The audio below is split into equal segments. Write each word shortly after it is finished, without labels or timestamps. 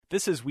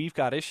This is We've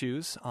Got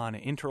Issues on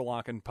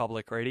Interlochen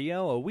Public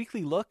Radio, a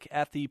weekly look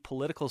at the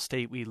political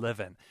state we live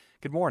in.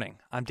 Good morning.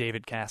 I'm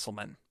David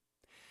Castleman.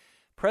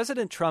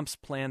 President Trump's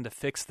plan to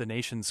fix the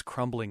nation's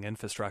crumbling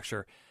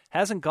infrastructure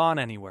hasn't gone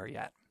anywhere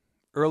yet.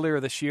 Earlier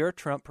this year,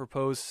 Trump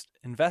proposed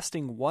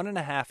investing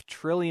 $1.5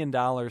 trillion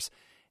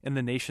in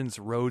the nation's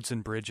roads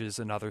and bridges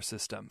and other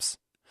systems.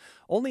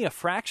 Only a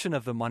fraction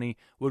of the money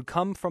would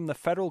come from the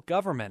federal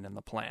government in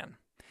the plan.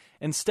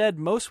 Instead,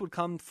 most would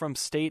come from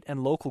state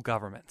and local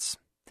governments.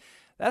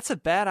 That's a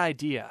bad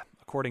idea,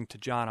 according to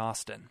John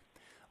Austin.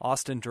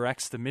 Austin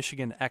directs the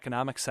Michigan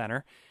Economic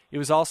Center. He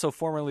was also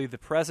formerly the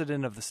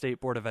president of the State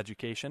Board of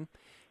Education.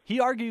 He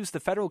argues the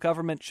federal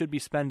government should be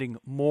spending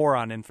more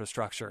on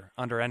infrastructure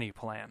under any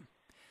plan.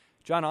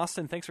 John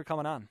Austin, thanks for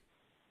coming on.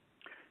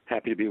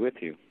 Happy to be with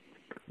you.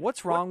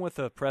 What's wrong with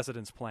the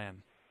president's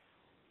plan?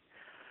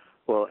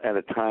 Well, at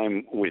a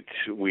time which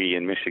we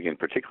in Michigan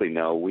particularly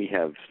know, we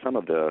have some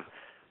of the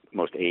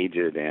most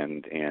aged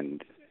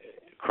and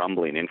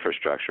crumbling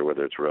infrastructure,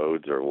 whether it's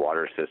roads or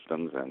water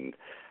systems, and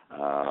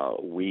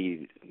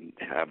we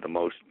have the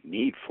most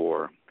need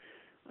for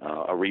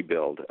a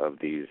rebuild of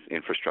these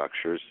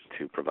infrastructures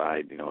to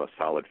provide, a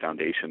solid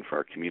foundation for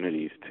our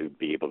communities to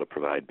be able to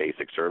provide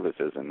basic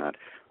services and not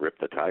rip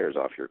the tires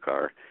off your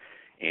car.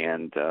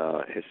 And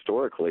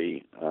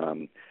historically,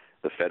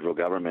 the federal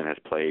government has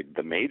played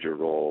the major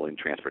role in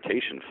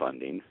transportation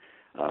funding,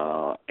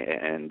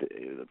 and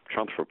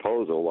Trump's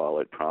proposal, while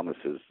it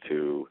promises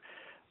to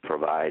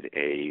provide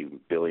 $1.5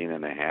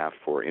 billion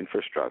for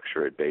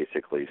infrastructure, it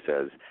basically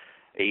says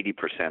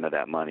 80% of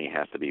that money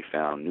has to be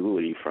found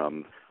newly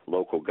from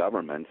local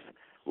governments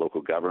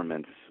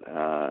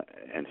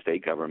and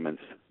state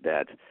governments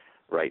that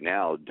right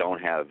now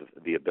don't have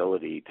the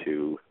ability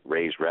to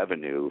raise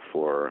revenue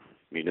for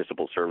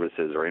municipal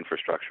services or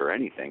infrastructure or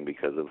anything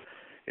because of,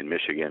 in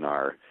Michigan,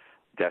 our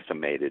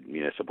decimated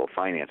municipal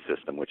finance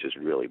system, which is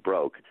really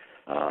broke.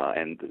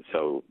 And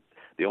so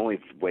the only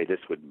way this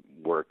would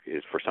work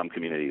is for some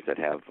communities that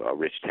have a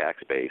rich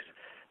tax base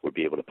would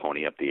be able to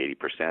pony up the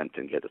 80%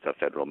 and get a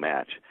federal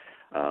match.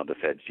 The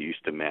feds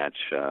used to match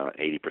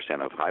 80%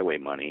 of highway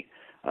money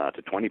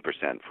to 20%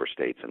 for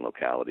states and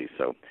localities.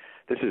 So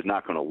this is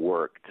not going to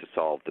work to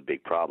solve the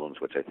big problems,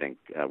 which I think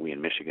we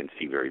in Michigan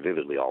see very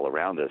vividly all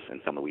around us,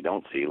 and some that we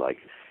don't see, like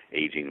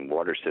aging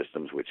water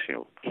systems, which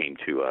came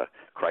to a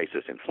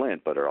crisis in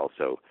Flint, but are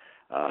also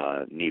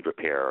need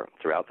repair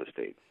throughout the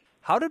state.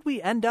 How did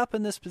we end up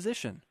in this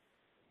position?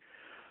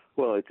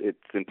 Well,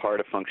 it's in part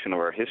a function of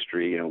our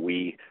history.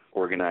 We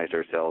organized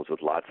ourselves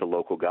with lots of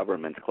local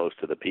governments close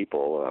to the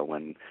people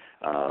when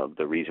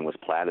the region was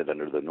platted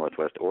under the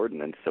Northwest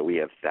Ordinance. So we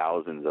have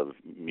thousands of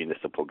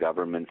municipal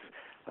governments,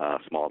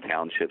 small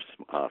townships,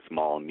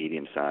 small and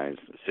medium-sized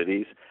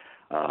cities.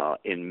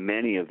 In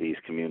many of these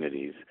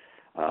communities,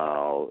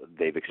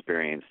 they've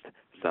experienced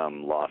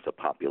some loss of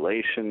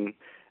population.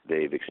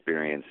 They've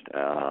experienced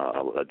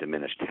a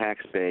diminished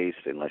tax base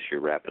unless you're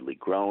rapidly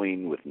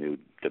growing with new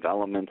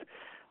development.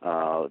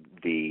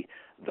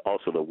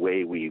 Also the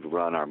way we've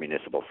run our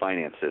municipal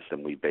finance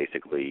system, we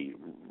basically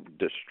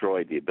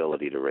destroyed the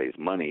ability to raise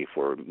money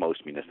for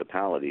most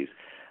municipalities.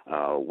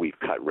 We've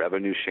cut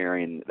revenue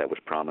sharing that was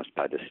promised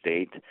by the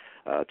state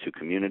to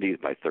communities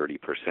by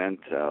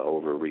 30%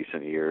 over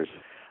recent years.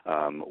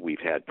 We've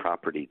had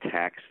property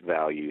tax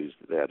values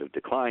that have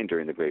declined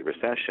during the Great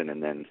Recession,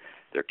 and then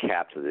they're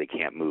capped so they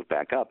can't move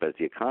back up as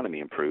the economy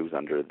improves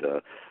under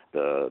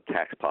the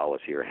tax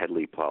policy or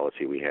Headley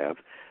policy we have.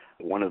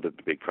 One of the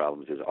big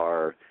problems is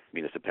our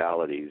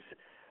municipalities,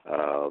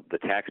 the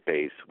tax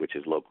base, which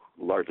is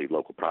largely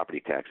local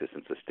property taxes,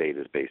 since the state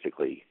has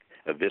basically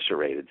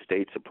eviscerated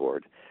state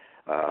support.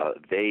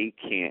 They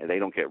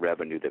don't get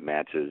revenue that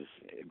matches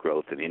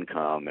growth in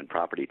income and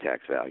property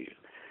tax values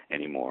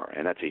anymore,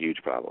 and that's a huge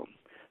problem.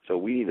 So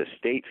we need a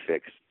state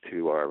fix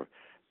to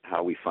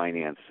how we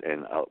finance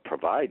and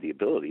provide the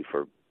ability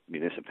for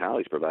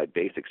municipalities to provide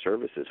basic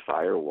services,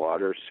 fire,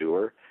 water,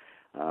 sewer,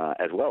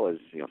 as well as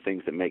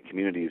things that make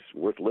communities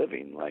worth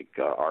living, like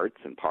arts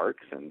and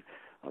parks and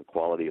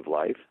quality of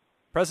life.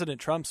 President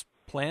Trump's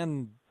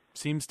plan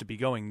seems to be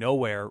going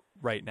nowhere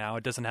right now.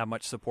 It doesn't have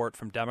much support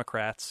from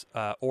Democrats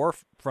or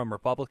from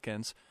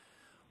Republicans.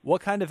 What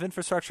kind of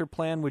infrastructure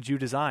plan would you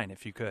design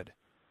if you could?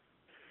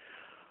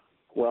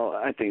 Well,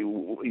 I think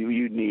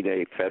you'd need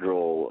a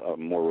federal,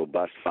 more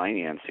robust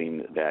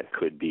financing that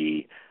could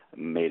be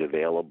made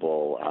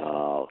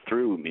available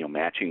through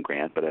matching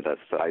grant, but at a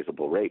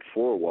sizable rate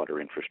for water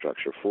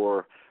infrastructure,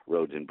 for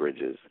roads and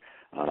bridges,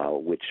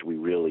 which we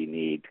really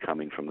need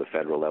coming from the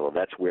federal level.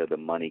 That's where the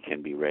money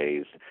can be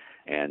raised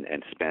and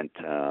spent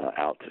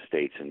out to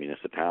states and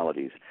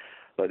municipalities.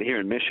 But here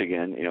in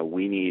Michigan,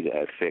 we need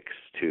a fix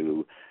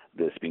to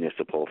this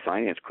municipal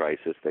finance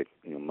crisis that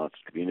most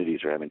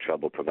communities are having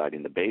trouble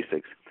providing the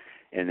basics,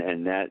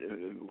 and that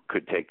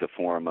could take the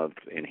form of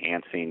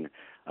enhancing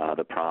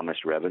the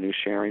promised revenue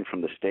sharing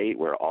from the state,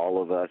 where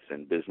all of us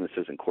and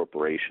businesses and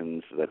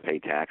corporations that pay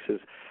taxes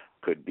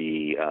could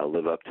be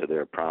live up to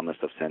their promise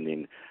of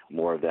sending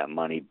more of that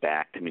money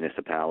back to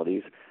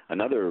municipalities.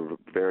 Another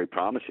very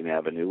promising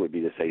avenue would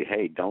be to say,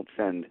 hey, don't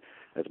send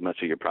as much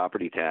of your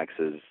property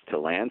taxes to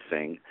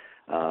Lansing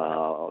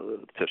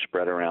to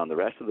spread around the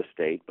rest of the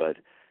state, but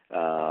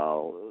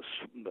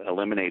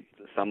eliminate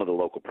some of the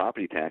local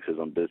property taxes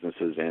on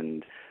businesses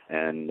and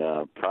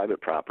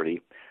private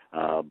property,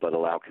 but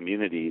allow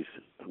communities,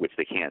 which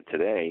they can't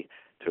today,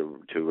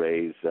 to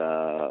raise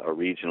a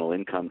regional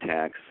income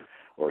tax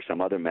or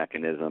some other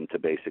mechanism to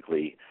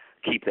basically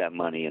keep that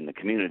money in the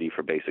community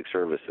for basic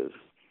services.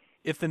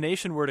 If the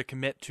nation were to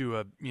commit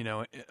to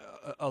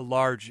a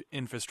large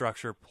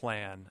infrastructure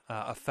plan,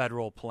 a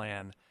federal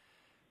plan,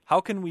 how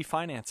can we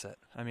finance it?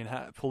 I mean,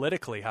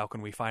 politically, how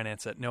can we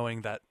finance it,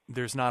 knowing that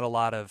there's not a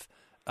lot of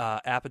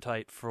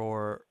appetite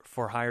for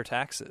higher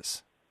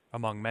taxes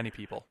among many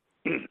people?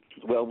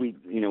 Well,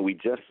 we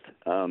just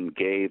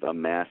gave a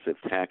massive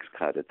tax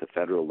cut at the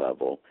federal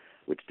level,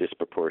 which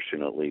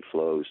disproportionately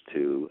flows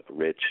to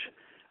rich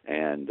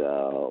and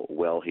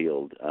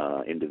well-heeled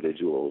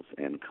individuals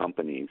and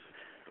companies.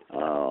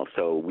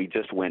 So we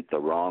just went the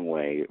wrong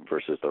way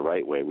versus the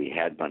right way. We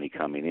had money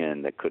coming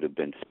in that could have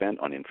been spent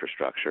on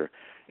infrastructure.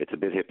 It's a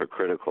bit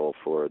hypocritical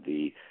for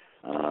the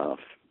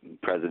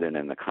president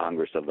and the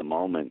Congress of the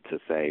moment to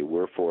say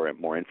we're for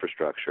more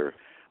infrastructure,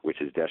 which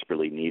is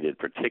desperately needed,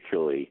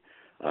 particularly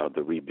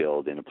the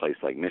rebuild in a place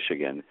like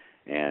Michigan,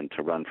 and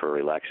to run for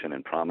election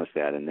and promise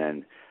that, and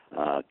then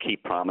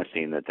keep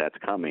promising that that's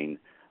coming,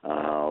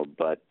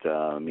 but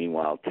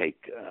meanwhile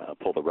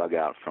pull the rug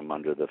out from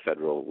under the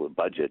federal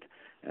budget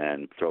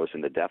and throw us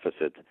in the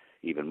deficit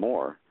even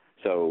more.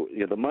 So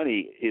the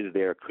money is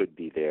there, could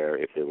be there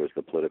if there was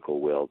the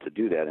political will to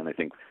do that, and I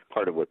think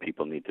part of what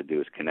people need to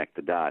do is connect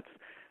the dots.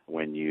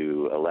 When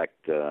you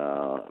elect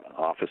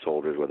office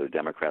holders, whether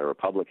Democrat or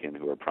Republican,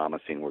 who are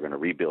promising we're going to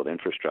rebuild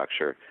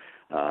infrastructure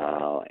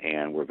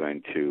and we're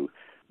going to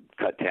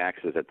cut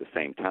taxes at the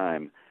same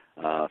time,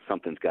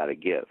 something's got to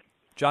give.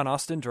 John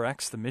Austin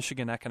directs the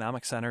Michigan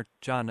Economic Center.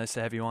 John, nice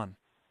to have you on.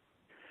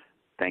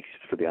 Thanks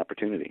for the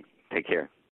opportunity. Take care.